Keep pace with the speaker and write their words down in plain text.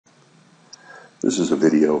This is a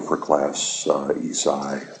video for class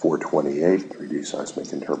ESCI 428, 3D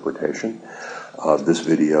Seismic Interpretation. This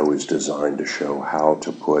video is designed to show how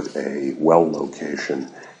to put a well location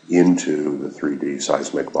into the 3D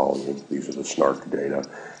seismic volume. These are the SNARC data,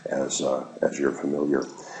 as you're familiar.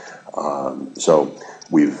 So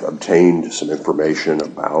we've obtained some information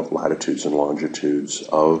about latitudes and longitudes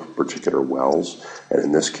of particular wells, and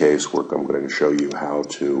in this case I'm going to show you how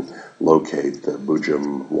to locate the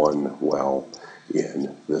Bujum 1 well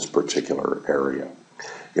in this particular area.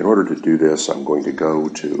 In order to do this, I'm going to go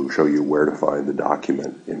to show you where to find the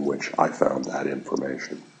document in which I found that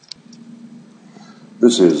information.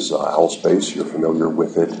 This is Owlspace. You're familiar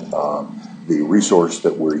with it. The resource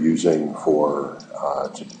that we're using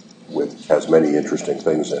has many interesting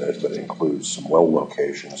things in it, but includes some well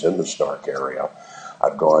locations in the SNARC area.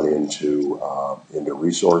 I've gone into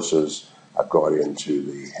resources. I've gone into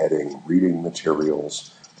the heading reading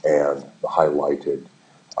materials, and the highlighted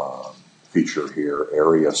feature here,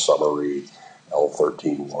 area summary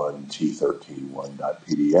L13.1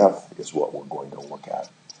 T13.1.pdf, is what we're going to look at.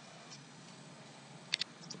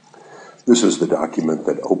 This is the document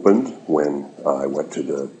that opened when I went to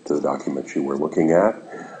the document you were looking at,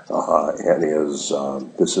 and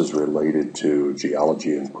this is related to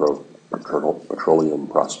geology and petroleum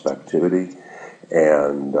prospectivity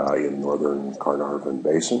and in northern Carnarvon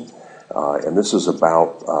Basin. And this is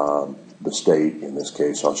about the state, in this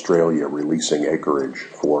case Australia, releasing acreage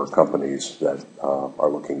for companies that are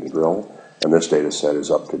looking to drill. And this data set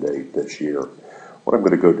is up to date this year. What I'm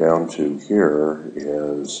going to go down to here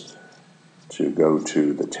is to go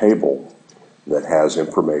to the table that has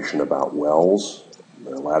information about wells,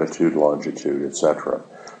 their latitude, longitude, etc.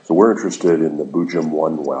 So we're interested in the Bujum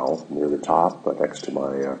 1 well near the top, next to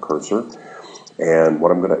my cursor. And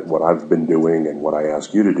what I've been doing, and what I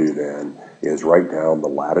ask you to do then, is write down the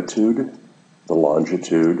latitude, the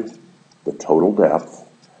longitude, the total depth,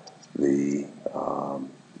 the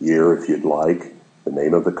year if you'd like, the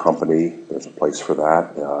name of the company. There's a place for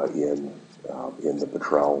that in the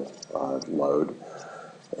Petrel load.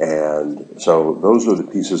 And so those are the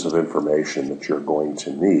pieces of information that you're going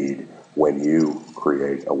to need when you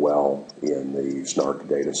create a well in the SNARC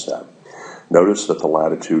data set. Notice that the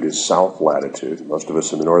latitude is south latitude. Most of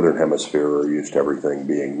us in the northern hemisphere are used to everything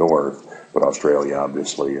being north, but Australia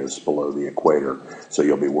obviously is below the equator, so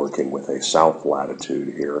you'll be working with a south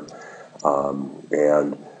latitude here.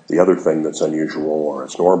 And the other thing that's unusual, or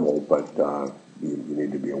it's normal, but you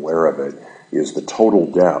need to be aware of it, is the total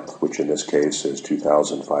depth, which in this case is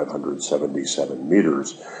 2,577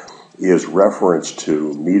 meters, is referenced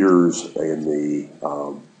to meters in the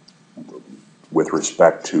with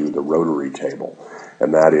respect to the rotary table,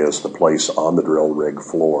 and that is the place on the drill rig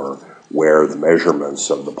floor where the measurements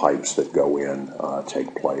of the pipes that go in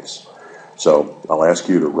take place. So I'll ask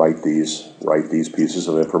you to write these pieces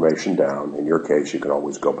of information down. In your case, you can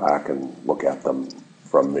always go back and look at them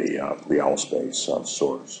from the Owlspace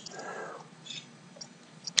source.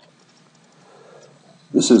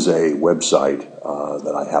 This is a website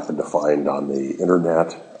that I happened to find on the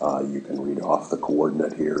internet. You can read off the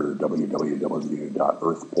coordinate here,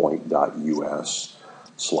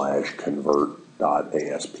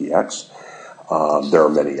 www.earthpoint.us/convert.aspx. There are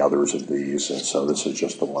many others of these, and so this is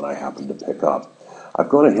just the one I happened to pick up. I've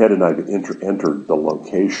gone ahead and I've entered the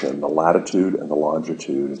location, the latitude and the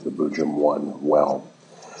longitude of the Bujum 1 well.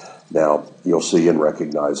 Now, you'll see and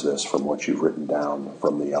recognize this from what you've written down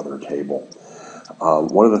from the other table.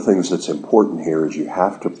 One of the things that's important here is you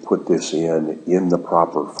have to put this in the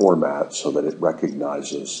proper format so that it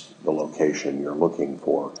recognizes the location you're looking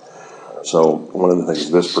for. So one of the things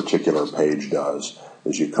this particular page does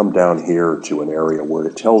is you come down here to an area where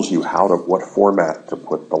it tells you what format to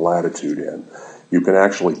put the latitude in. You can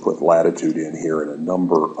actually put latitude in here in a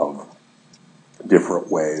number of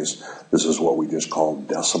different ways. This is what we just call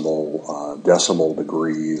decimal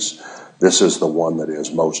degrees. This is the one that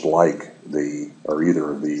is most like or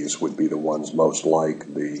either of these would be the ones most like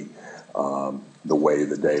the way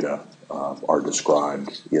the data are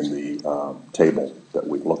described in the table that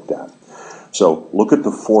we've looked at. So look at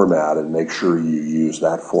the format and make sure you use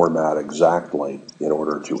that format exactly in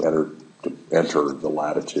order to enter the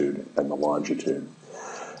latitude and the longitude.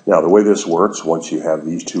 Now, the way this works, once you have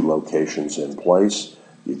these two locations in place,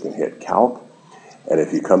 you can hit Calc. And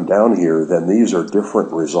if you come down here, then these are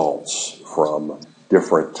different results from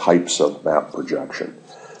different types of map projection.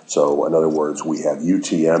 So in other words, we have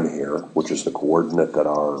UTM here, which is the coordinate that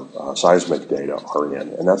our seismic data are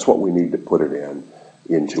in, and that's what we need to put it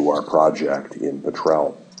into our project in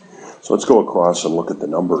Petrel. So let's go across and look at the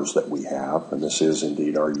numbers that we have, and this is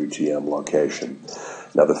indeed our UTM location.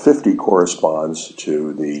 Now the 50 corresponds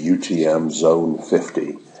to the UTM zone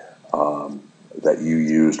 50 that you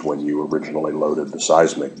used when you originally loaded the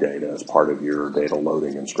seismic data as part of your data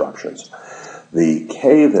loading instructions. The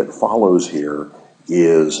K that follows here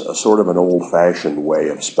is a sort of an old-fashioned way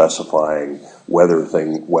of specifying whether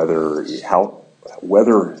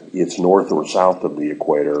it's north or south of the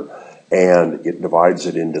equator, and it divides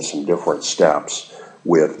it into some different steps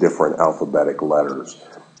with different alphabetic letters.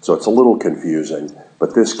 So it's a little confusing,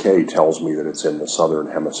 but this K tells me that it's in the southern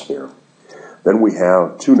hemisphere. Then we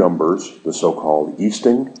have two numbers, the so-called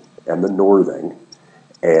easting and the northing,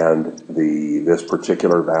 and this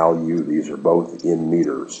particular value, these are both in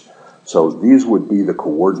meters. So these would be the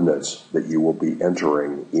coordinates that you will be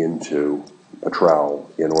entering into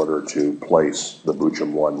Petrel in order to place the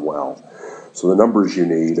Boojum 1 well. So the numbers you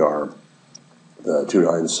need are the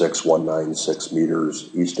 296,196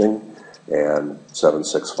 meters easting and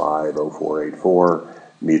 765,0484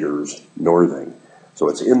 meters northing. So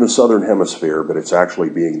it's in the southern hemisphere, but it's actually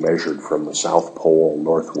being measured from the South Pole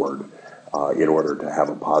northward in order to have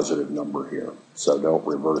a positive number here. So don't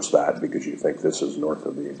reverse that because you think this is north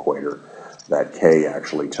of the equator. That K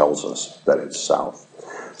actually tells us that it's south.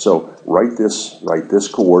 So write this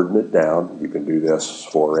coordinate down. You can do this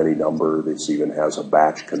for any number. This even has a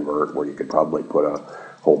batch convert where you could probably put a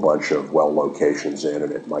whole bunch of well locations in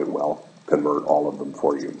and it might well convert all of them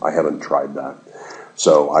for you. I haven't tried that.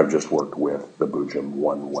 So I've just worked with the Boojum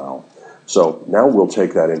 1 well. So now we'll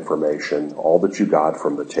take that information, all that you got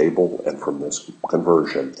from the table and from this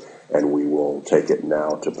conversion, and we will take it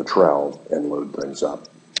now to Petrel and load things up.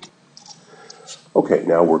 Okay,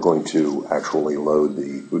 now we're going to actually load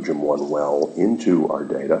the Boojum 1 well into our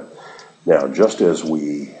data. Now, just as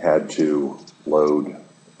we had to load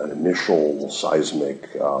an initial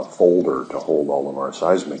seismic folder to hold all of our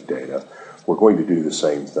seismic data, we're going to do the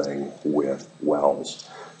same thing with wells.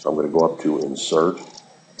 So I'm going to go up to Insert,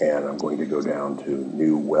 and I'm going to go down to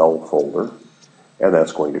New Well folder, and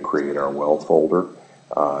that's going to create our well folder.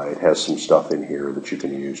 It has some stuff in here that you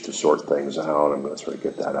can use to sort things out. I'm going to sort of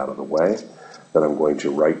get that out of the way. Then I'm going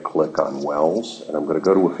to right-click on Wells, and I'm going to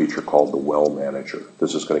go to a feature called the Well Manager.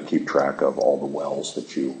 This is going to keep track of all the wells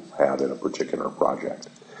that you have in a particular project.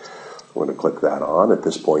 I'm going to click that on. At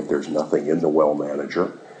this point, there's nothing in the Well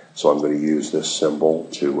Manager, so I'm going to use this symbol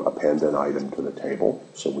to append an item to the table.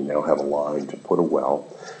 So we now have a line to put a well,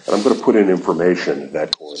 and I'm going to put in information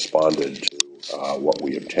that corresponded to what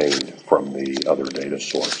we obtained from the other data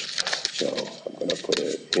source. So I'm going to put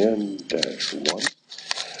it in -1.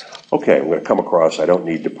 Okay, I'm going to come across, I don't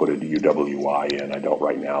need to put a UWI in. I don't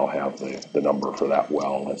right now have the number for that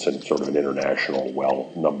well. It's in sort of an international well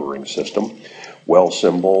numbering system. Well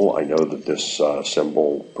symbol, I know that this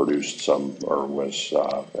symbol produced some, or was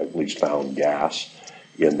at least found gas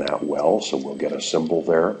in that well, so we'll get a symbol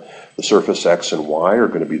there. The surface X and Y are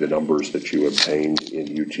going to be the numbers that you obtained in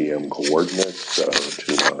UTM coordinates, so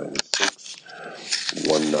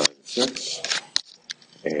 296,196,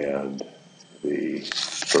 and the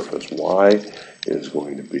surface Y is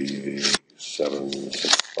going to be the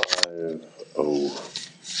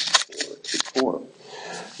 765,0484.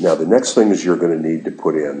 Now the next thing is you're going to need to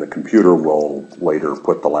put in, the computer will later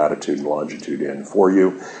put the latitude and longitude in for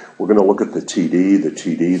you. We're going to look at the TD. The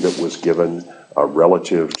TD that was given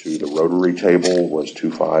relative to the rotary table was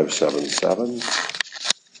 2577.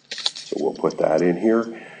 So we'll put that in here.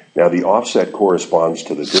 Now the offset corresponds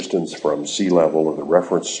to the distance from sea level of the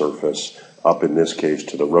reference surface up in this case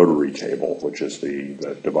to the rotary table, which is the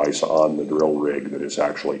device on the drill rig that is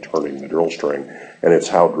actually turning the drill string, and it's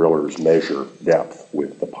how drillers measure depth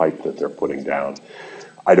with the pipe that they're putting down.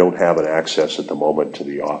 I don't have an access at the moment to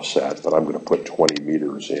the offset, but I'm going to put 20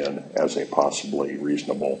 meters in as a possibly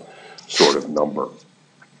reasonable sort of number.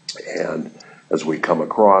 And as we come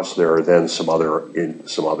across, there are then some other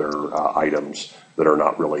items that are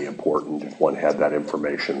not really important. If one had that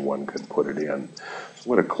information, one could put it in.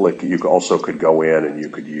 So I'm going to click. You also could go in and you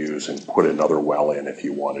could use and put another well in if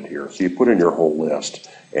you wanted here. So you put in your whole list,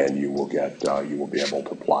 and you will get you will be able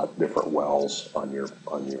to plot different wells on your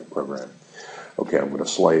program. Okay, I'm going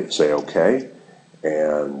to say OK,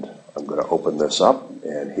 and I'm going to open this up,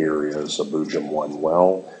 and here is a Boojum 1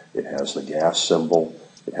 well. It has the gas symbol.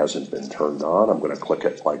 It hasn't been turned on. I'm going to click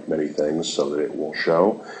it like many things so that it will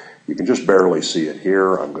show. You can just barely see it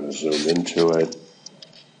here. I'm going to zoom into it,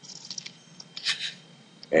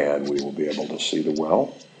 and we will be able to see the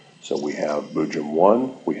well. So we have Boojum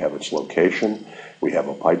 1, we have its location, we have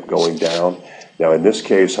a pipe going down. Now in this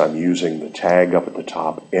case, I'm using the tag up at the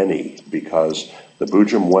top, any, because the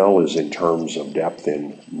Boojum well is in terms of depth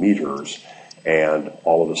in meters, and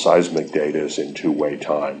all of the seismic data is in two-way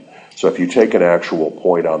time. So if you take an actual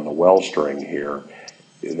point on the well string here,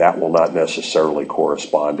 that will not necessarily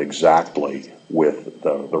correspond exactly with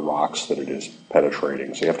the rocks that it is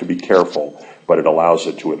penetrating. So you have to be careful, but it allows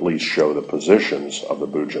it to at least show the positions of the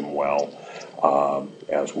Boojum well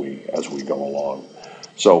as we go along.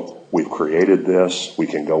 So we've created this. We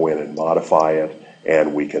can go in and modify it,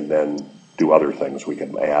 and we can then do other things. We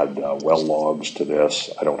can add well logs to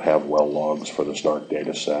this. I don't have well logs for the SNARK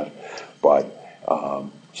data set, but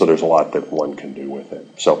so there's a lot that one can do with it.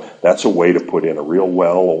 So that's a way to put in a real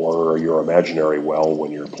well or your imaginary well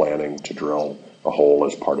when you're planning to drill a hole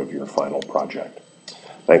as part of your final project.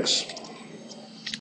 Thanks.